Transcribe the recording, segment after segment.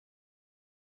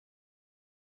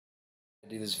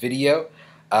Do this video.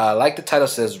 Like the title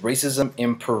says, racism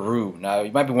in Peru. Now,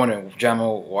 you might be wondering,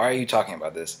 Jamal, why are you talking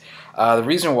about this? The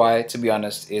reason why, to be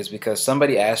honest, is because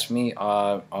somebody asked me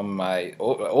on my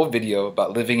old video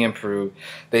about living in Peru.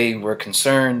 They were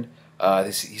concerned.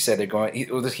 He said they're going.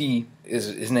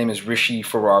 His name is Rishi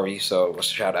Ferrari. So,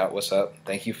 shout out. What's up?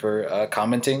 Thank you for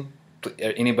commenting.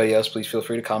 Anybody else, please feel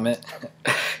free to comment.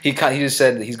 He just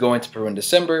said that he's going to Peru in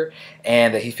December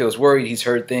and that he feels worried. He's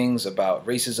heard things about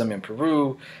racism in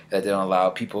Peru, that they don't allow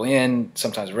people in,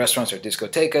 sometimes restaurants or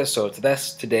discotecas. So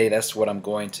that's what I'm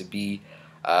going to be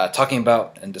talking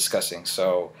about and discussing.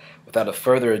 So without a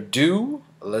further ado,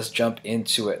 let's jump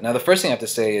into it. Now, the first thing I have to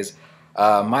say is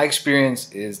my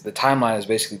experience is the timeline is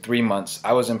basically 3 months.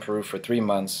 I was in Peru for 3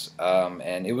 months,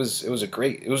 and it was a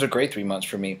great 3 months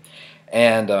for me,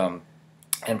 and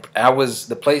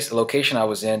the location I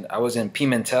was in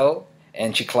Pimentel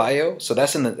and Chiclayo. So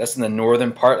that's in the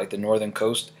northern part, like the northern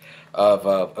coast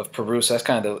of Peru. So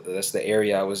that's the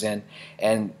area I was in.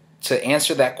 And to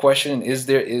answer that question, is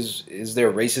there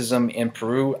racism in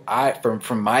Peru?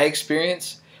 From my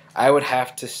experience, I would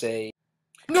have to say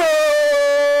no.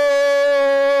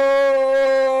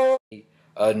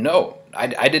 No,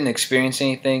 I didn't experience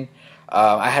anything.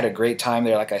 I had a great time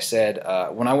there. Like I said,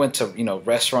 when I went to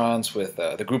restaurants with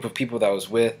the group of people that I was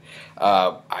with,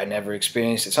 I never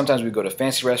experienced it. Sometimes we go to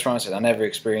fancy restaurants, and I never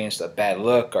experienced a bad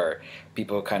look or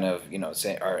people kind of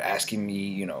are asking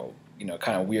me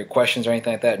kind of weird questions or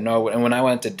anything like that. No, and when I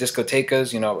went to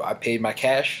discotecas, I paid my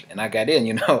cash and I got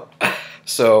in.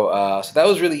 So that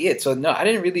was really it. So no, I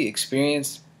didn't really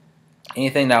experience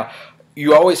anything. Now,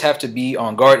 you always have to be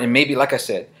on guard, and maybe, like I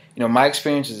said, my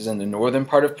experience is in the northern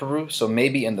part of Peru, so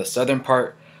maybe in the southern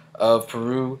part of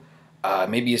Peru,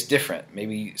 maybe it's different.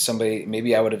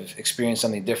 Maybe I would have experienced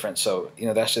something different. So,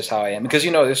 that's just how I am. Because,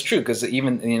 it's true, because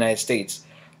even in the United States,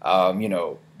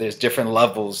 there's different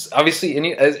levels. Obviously,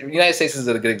 the United States is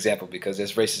a good example because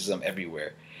there's racism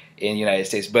everywhere in the United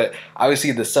States. But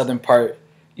obviously the southern part,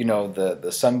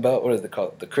 the Sun Belt, what is it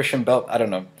called? The Christian Belt? I don't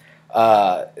know.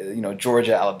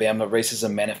 Georgia, Alabama,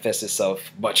 racism manifests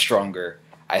itself much stronger,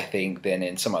 I think, than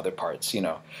in some other parts,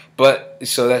 But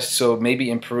so maybe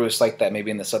in Peru it's like that.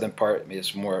 Maybe in the southern part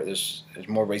there's more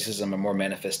racism and more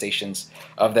manifestations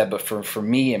of that. But for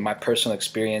me and my personal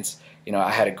experience,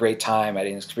 I had a great time. I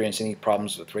didn't experience any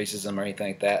problems with racism or anything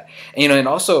like that. And and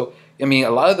also, a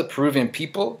lot of the Peruvian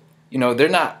people, they're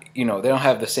not, they don't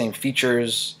have the same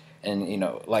features and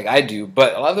like I do,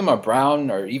 but a lot of them are brown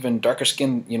or even darker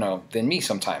skinned than me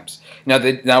sometimes. Now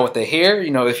with the hair,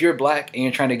 if you're black and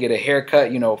you're trying to get a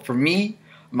haircut, for me,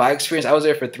 my experience, I was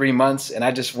there for 3 months and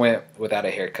I just went without a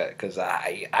haircut because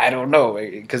I don't know,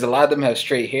 because a lot of them have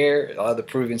straight hair. A lot of the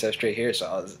Peruvians have straight hair,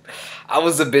 so I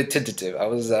was a bit tentative. I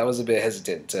was a bit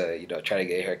hesitant to try to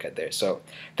get a haircut there. So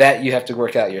that you have to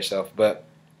work out yourself. But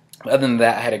other than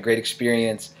that, I had a great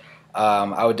experience.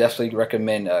 I would definitely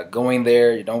recommend going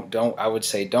there. I would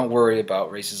say don't worry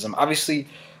about racism. Obviously,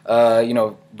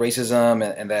 racism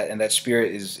and that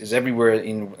spirit is everywhere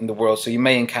in the world. So you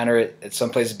may encounter it at some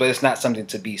places, but it's not something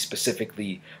to be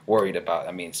specifically worried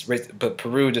about. But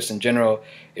Peru, just in general,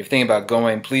 if you're thinking about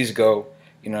going, please go.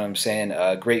 You know what I'm saying?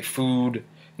 Great food.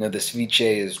 The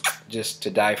ceviche is just to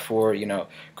die for.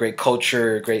 Great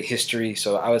culture, great history.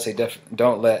 So I would say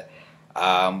don't let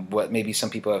what maybe some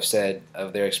people have said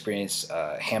of their experience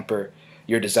hamper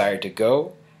your desire to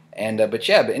go. And but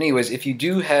anyways, if you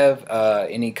do have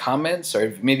any comments,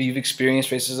 or maybe you've experienced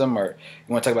racism, or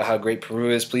you want to talk about how great Peru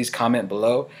is, please comment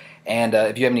below. And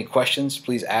if you have any questions,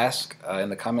 please ask in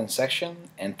the comment section.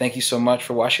 And thank you so much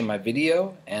for watching my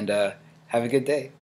video, and have a good day.